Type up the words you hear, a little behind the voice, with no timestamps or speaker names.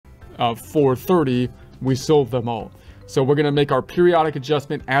4:30, we sold them all. So we're going to make our periodic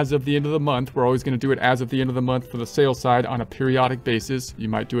adjustment as of the end of the month. We're always going to do it as of the end of the month for the sales side on a periodic basis. You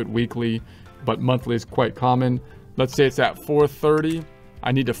might do it weekly, but monthly is quite common. Let's say it's at 4:30.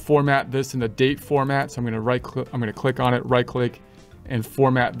 I need to format this in the date format. So I'm going to click on it, right click, and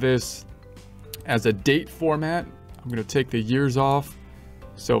format this as a date format. I'm going to take the years off.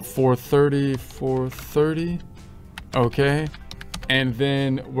 So 4:30. Okay. And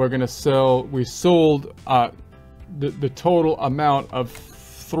then we're going to sell, we sold the total amount of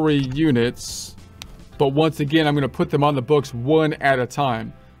 3 units. But once again, I'm going to put them on the books one at a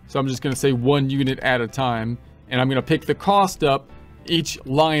time. So I'm just going to say 1 unit at a time. And I'm going to pick the cost up each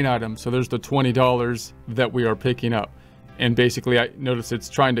line item. So there's the $20 that we are picking up. And basically, I notice it's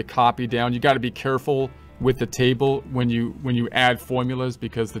trying to copy down. You got to be careful with the table when you add formulas,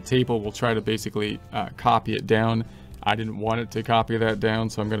 because the table will try to basically copy it down. I didn't want it to copy that down,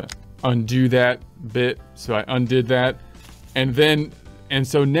 so I'm going to undo that bit. So I undid that. And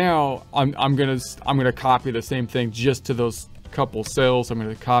so now I'm going to copy the same thing just to those couple cells. I'm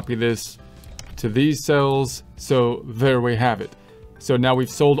going to copy this to these cells. So there we have it. So now we've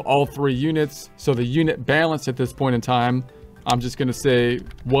sold all 3 units. So the unit balance at this point in time, I'm just going to say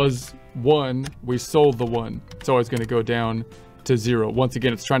was 1. We sold the 1. It's always going to go down to 0. Once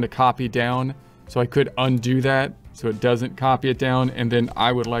again, it's trying to copy down. So I could undo that so it doesn't copy it down. And then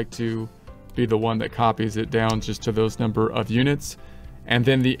I would like to be the one that copies it down just to those number of units. And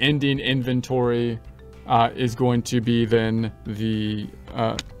then the ending inventory is going to be then the,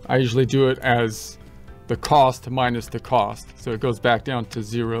 I usually do it as the cost minus the cost. So it goes back down to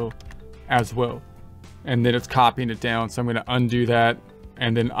 0 as well. And then it's copying it down. So I'm going to undo that.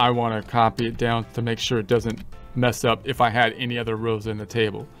 And then I want to copy it down to make sure it doesn't mess up if I had any other rows in the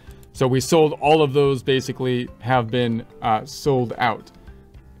table. So we sold all of those, basically have been sold out.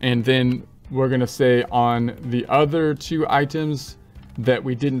 And then we're going to say on the other 2 items that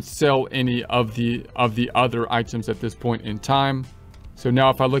we didn't sell any of the other items at this point in time. So now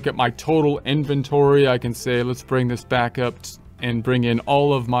if I look at my total inventory, I can say, let's bring this back up and bring in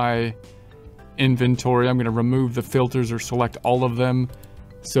all of my inventory. I'm going to remove the filters or select all of them.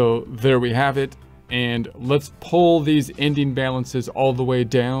 So there we have it. And let's pull these ending balances all the way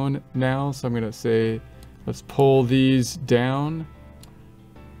down now. So I'm going to say, let's pull these down.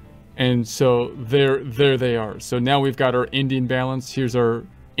 And so there they are. So now we've got our ending balance. Here's our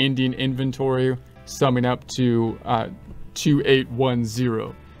ending inventory summing up to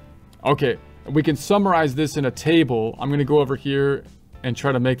 2810. Okay, we can summarize this in a table. I'm going to go over here and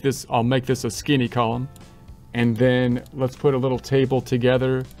try to make this, I'll make this a skinny column. And then let's put a little table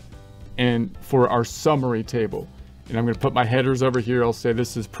together and for our summary table. And I'm going to put my headers over here. I'll say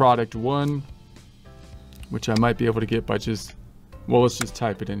this is product 1, which I might be able to get by just, well, let's just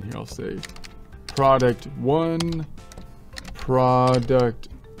type it in here. I'll say product 1, product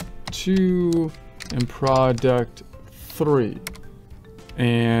 2, and product 3.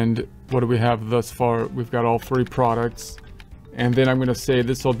 And what do we have thus far? We've got all 3 products. And then I'm going to say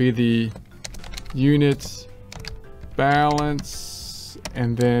this will be the unit balance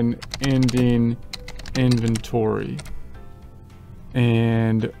and then ending inventory.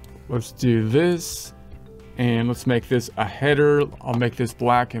 And let's do this. And let's make this a header. I'll make this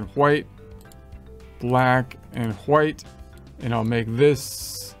black and white. Black and white. And I'll make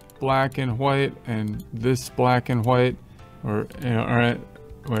this black and white and this black and white. Or, you know, all right.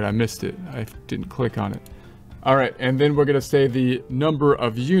 Wait, I missed it. I didn't click on it. All right, and then we're going to say the number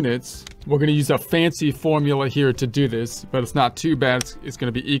of units. We're going to use a fancy formula here to do this, but it's not too bad. It's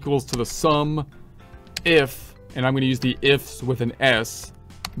going to be equals to the sum if, and I'm going to use the ifs with an S,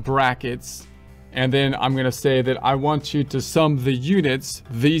 brackets. And then I'm going to say that I want you to sum the units,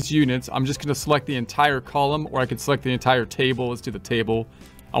 these units. I'm just going to select the entire column, or I could select the entire table. Let's do the table.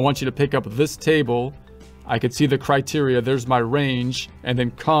 I want you to pick up this table. I could see the criteria. There's my range, and then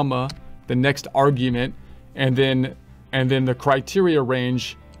comma, the next argument. And then the criteria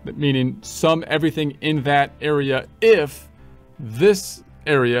range, meaning sum everything in that area if this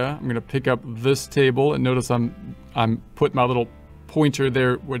area, I'm going to pick up this table, and notice I'm putting my little pointer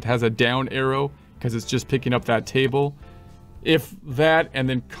there where it has a down arrow because it's just picking up that table. If that, and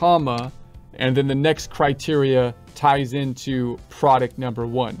then comma, and then the next criteria ties into product number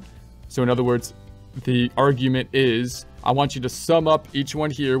 1. So in other words, the argument is, I want you to sum up each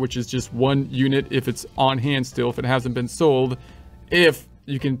one here, which is just 1 unit if it's on hand still, if it hasn't been sold. If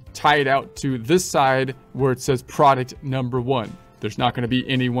you can tie it out to this side where it says product number 1. There's not going to be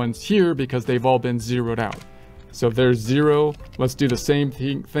any ones here because they've all been zeroed out. So there's 0. Let's do the same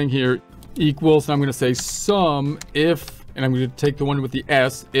thing here. Equals, I'm going to say sum if and I'm going to take the one with the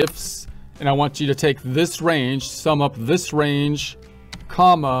S, ifs, and I want you to take this range, sum up this range,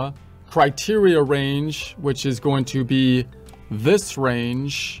 comma, criteria range, which is going to be this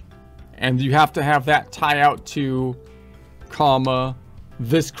range, and you have to have that tie out to, comma,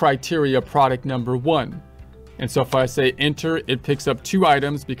 this criteria product number 1. And so if I say enter, it picks up 2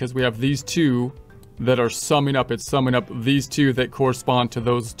 items because we have these 2 that are summing up. It's summing up these 2 that correspond to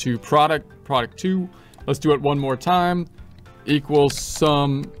those 2 product 2. Let's do it one more time. Equals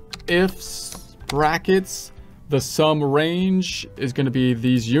sum ifs, brackets. The sum range is going to be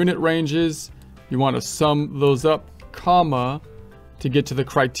these unit ranges. You want to sum those up, comma, to get to the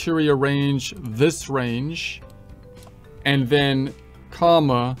criteria range, this range. And then,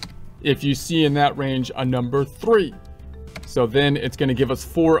 comma, if you see in that range a number 3. So then it's going to give us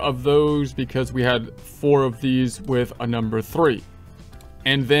 4 of those because we had 4 of these with a number 3.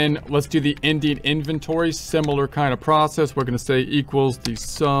 And then let's do the ending inventory. Similar kind of process. We're going to say equals the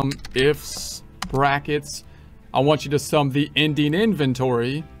sum ifs, brackets. I want you to sum the ending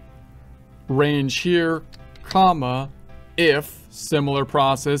inventory range here, comma, if, similar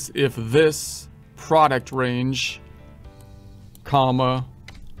process, if this product range, comma,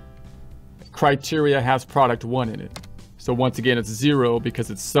 criteria has product 1 in it. So once again, it's 0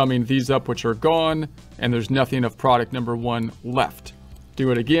 because it's summing these up, which are gone, and there's nothing of product number 1 left.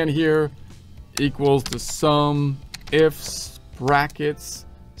 Do it again here, equals the sum ifs, brackets,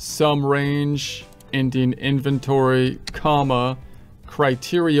 sum range, ending inventory, comma,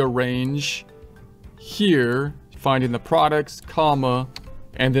 criteria range, here, finding the products, comma,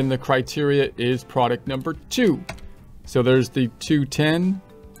 and then the criteria is product number 2. So there's the 210,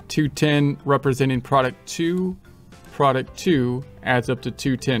 210 representing product 2. Product 2 adds up to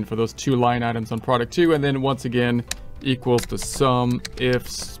 210 for those 2 line items on product 2. And then once again, equals the sum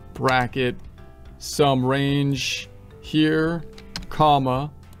ifs, bracket, sum range here, comma,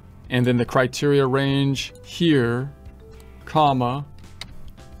 and then the criteria range here, comma,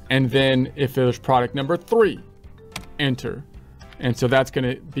 and then if there's product number 3, enter. And so that's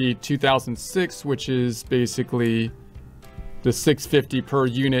going to be 2006, which is basically the 650 per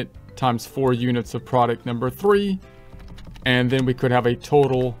unit times 4 units of product number 3. And then we could have a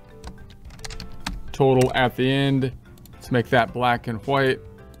total at the end. Let's make that black and white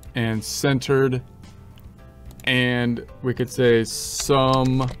and centered. And we could say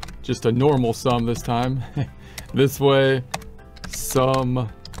sum, just a normal sum this time, this way, sum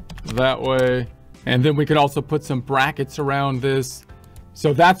that way. And then we could also put some brackets around this.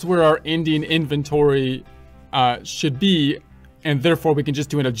 So that's where our ending inventory should be. And therefore we can just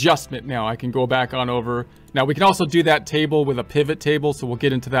do an adjustment now. I can go back on over. Now we can also do that table with a pivot table, so we'll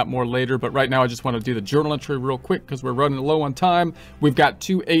get into that more later. But right now I just want to do the journal entry real quick because we're running low on time. We've got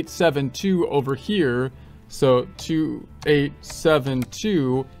 2872 over here. So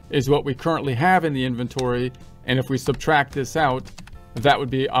 2872 is what we currently have in the inventory. And if we subtract this out, that would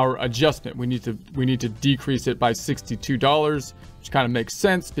be our adjustment. We need to decrease it by $62, which kind of makes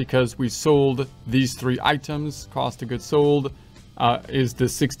sense because we sold these 3 items. Cost of goods sold is the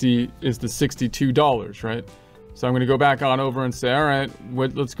 $62, right? So I'm going to go back on over and say, all right,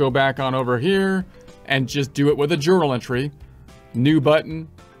 let's go back on over here and just do it with a journal entry, new button,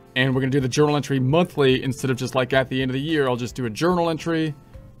 and we're going to do the journal entry monthly instead of just like at the end of the year. I'll just do a journal entry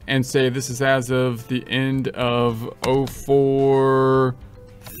and say this is as of the end of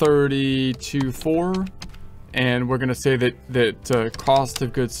 04/30/24, and we're going to say that cost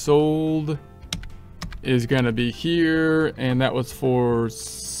of goods sold is going to be here, and that was for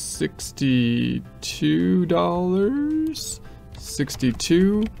 $62,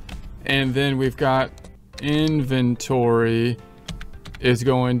 and then we've got inventory is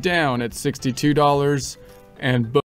going down at $62, and